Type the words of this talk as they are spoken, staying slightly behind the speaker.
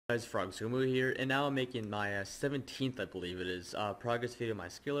Guys, Frogzumu here, and now I'm making my 17th, I believe it is, progress video of my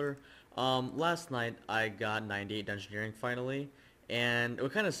skiller. Last night I got 98 engineering finally, and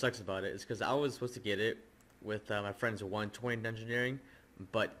what kind of sucks about it is because I was supposed to get it with my friend's 120 engineering,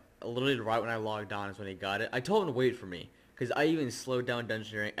 but literally right when I logged on is when he got it. I told him to wait for me, because I even slowed down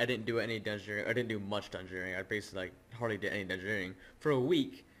engineering. I didn't do any engineering, I didn't do much engineering. I basically hardly did any engineering for a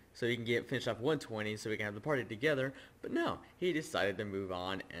week, so he can get finished off 120 so we can have the party together. But no, he decided to move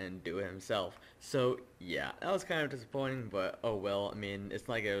on and do it himself. So yeah, that was kind of disappointing, but oh well. I mean, it's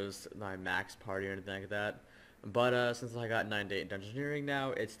not like it was my max party or anything like that. But since I got 98 in engineering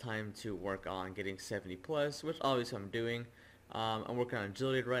now, it's time to work on getting 70 plus, which obviously I'm doing. I'm working on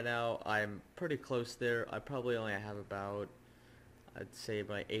agility right now. I'm pretty close there. I probably only have about, I'd say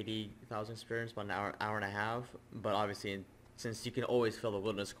about 80,000 experience, about an hour and a half. But obviously, since you can always fill the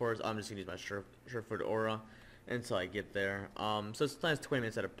wilderness course, I'm just gonna use my surefoot aura until I get there. So it's sometimes 20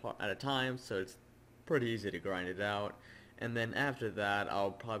 minutes at a time, so it's pretty easy to grind it out. And then after that,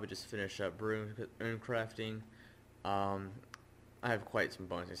 I'll probably just finish up rune crafting. I have quite some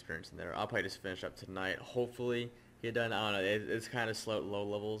bonus experience in there. I'll probably just finish up tonight. Hopefully get done. I don't know. It's kind of slow at low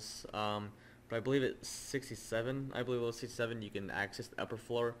levels. But I believe it's 67. I believe it was 67. You can access the upper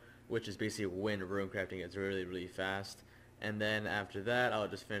floor, which is basically when rune crafting gets really, really fast. And then after that, I'll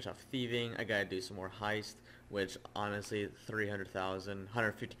just finish off thieving. I gotta do some more heist, which honestly, 300,000,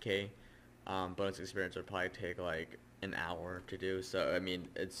 150k bonus experience would probably take like an hour to do. So I mean,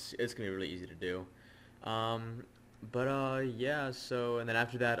 it's gonna be really easy to do. Yeah. So and then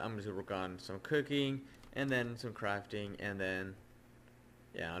after that, I'm just gonna work on some cooking and then some crafting, and then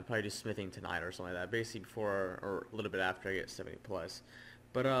yeah, I'll probably do smithing tonight or something like that. Basically before or a little bit after I get 70 plus.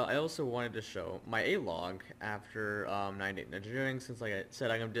 But I also wanted to show my A log after 98 in engineering, since like I said,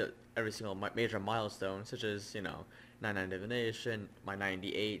 I'm gonna do every single major milestone, such as 99 divination, my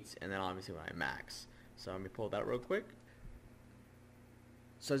 98, and then obviously when I max. So let me pull that real quick.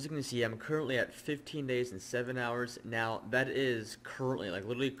 So as you can see, I'm currently at 15 days and 7 hours. Now that is currently, like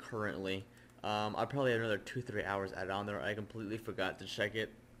literally currently. I'll probably have another 2-3 hours added on there. I completely forgot to check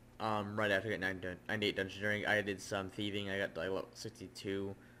it. Right after I got 98 engineering, I did some thieving. I got like level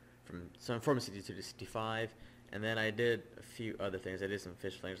 62 from 62 to 65, and then I did a few other things. I did some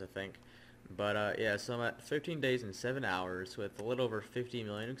fish flames, I think. But yeah, so I'm at 15 days and 7 hours with a little over 50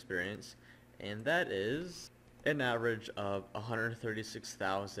 million experience, and that is an average of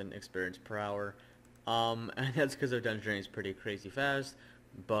 136,000 experience per hour. And that's because our engineering is pretty crazy fast.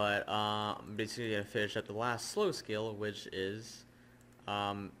 But I'm basically gonna finish up the last slow skill, which is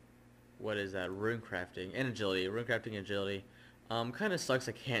what is that? Rune crafting and agility. Rune crafting and agility. Kind of sucks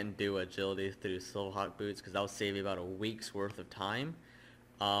I can't do agility through Silverhawk boots because that'll save me about a week's worth of time.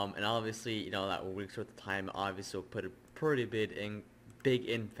 And obviously, that week's worth of time obviously will put a pretty big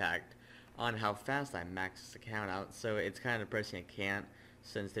impact on how fast I max this account out. So it's kind of depressing I can't,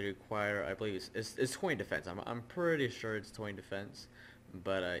 since they require, I believe it's 20 defense. I'm pretty sure it's 20 defense.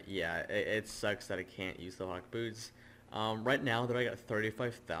 But yeah, it sucks that I can't use the Hawk boots. Right now, I got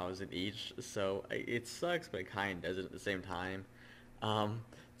 35,000 each, so it sucks, but it kind of doesn't at the same time.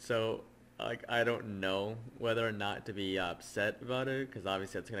 So like I don't know whether or not to be upset about it, because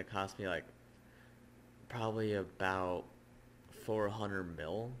obviously it's gonna cost me like probably about 400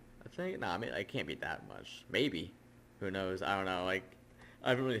 mil. I think. No, I mean it can't be that much. Maybe. Who knows? I don't know. Like I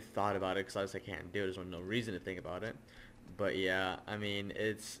haven't really thought about it because obviously I can't do it. There's no reason to think about it. But yeah, I mean,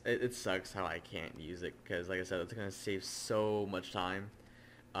 it sucks how I can't use it because, like I said, it's gonna save so much time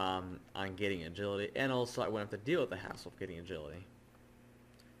on getting agility, and also I won't have to deal with the hassle of getting agility.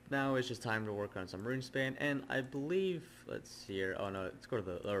 Now it's just time to work on some rune span, and I believe, let's see here. Oh no, let's go to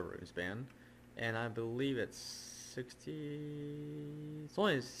the other rune span, and I believe it's 60. It's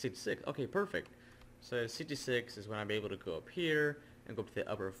only 66. Okay, perfect. So 66 is when I'm able to go up here and go up to the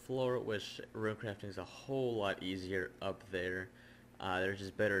upper floor, which rune crafting is a whole lot easier up there. There's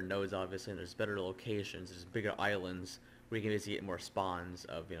just better nodes, obviously, and there's better locations. There's bigger islands where you can basically get more spawns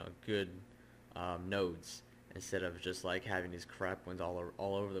of good nodes, instead of just like having these crap ones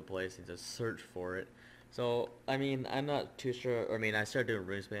all over the place and just search for it. So I mean, I'm not too sure. I mean, I started doing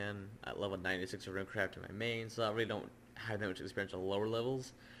runespan at level 96 of rune crafting my main, so I really don't have that much experience on lower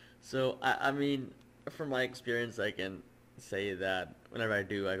levels. So I mean, from my experience, I can say that whenever I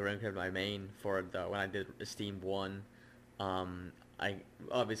do like rune craft my main for when I did Esteem 1, I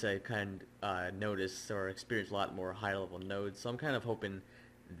obviously I kind of noticed or experienced a lot more high level nodes, so I'm kind of hoping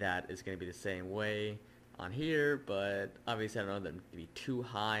that it's going to be the same way on here, but obviously I don't know that to be too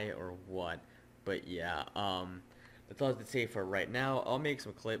high or what. But yeah, that's all I have to say for right now. I'll make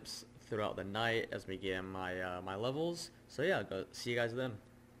some clips throughout the night as we get my my levels. So yeah, I'll go see you guys then.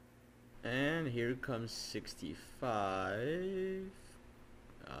 And here comes 65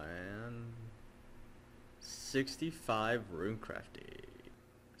 and 65 rune crafting.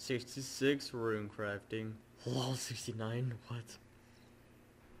 66 rune crafting. Lol, 69. What?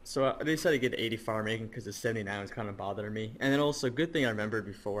 So I decided to get 80 fire making because the 79 was kind of bothering me. And then also, good thing I remembered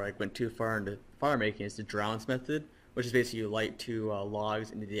before I went too far into fire making is the drowns method, which is basically you light two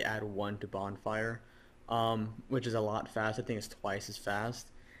logs and then you add one to bonfire, which is a lot fast. I think it's twice as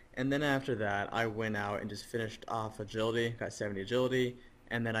fast. And then after that, I went out and just finished off agility, got 70 agility,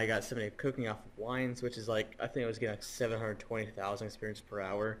 and then I got 70 cooking off of wines, which is like, I think I was getting like 720,000 experience per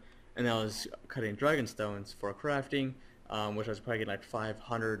hour. And then I was cutting dragon stones for crafting, which I was probably getting like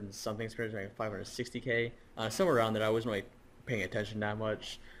 500 and something experience, like 560k, somewhere around there. I wasn't really paying attention that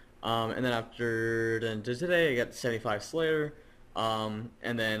much. And then today, I got 75 Slayer, and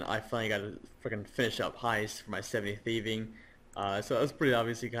then I finally got to freaking finish up heist for my 70 thieving. So that was pretty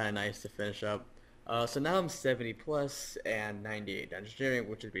obviously kind of nice to finish up. So now I'm 70 plus and 98 dungeon engineering,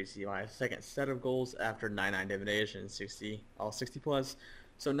 which is basically my second set of goals after 99 divination, 60, all 60 plus.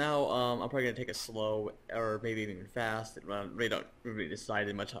 So now I'm probably gonna take it slow or maybe even fast. I really don't really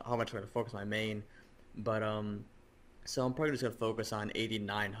decided much how much I'm gonna focus on my main, but so I'm probably just gonna focus on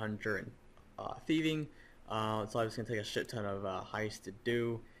 8900 and thieving. So I'm just gonna take a shit ton of heists to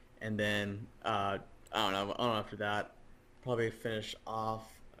do, and then I don't know. After that, probably finish off.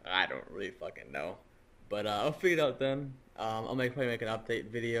 I don't really fucking know, but I'll figure it out then. I'll probably make an update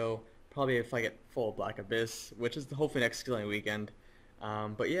video probably if I get full Black Abyss, which is hopefully next skilling weekend.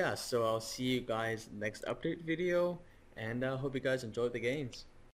 But yeah, so I'll see you guys next update video, and hope you guys enjoyed the games.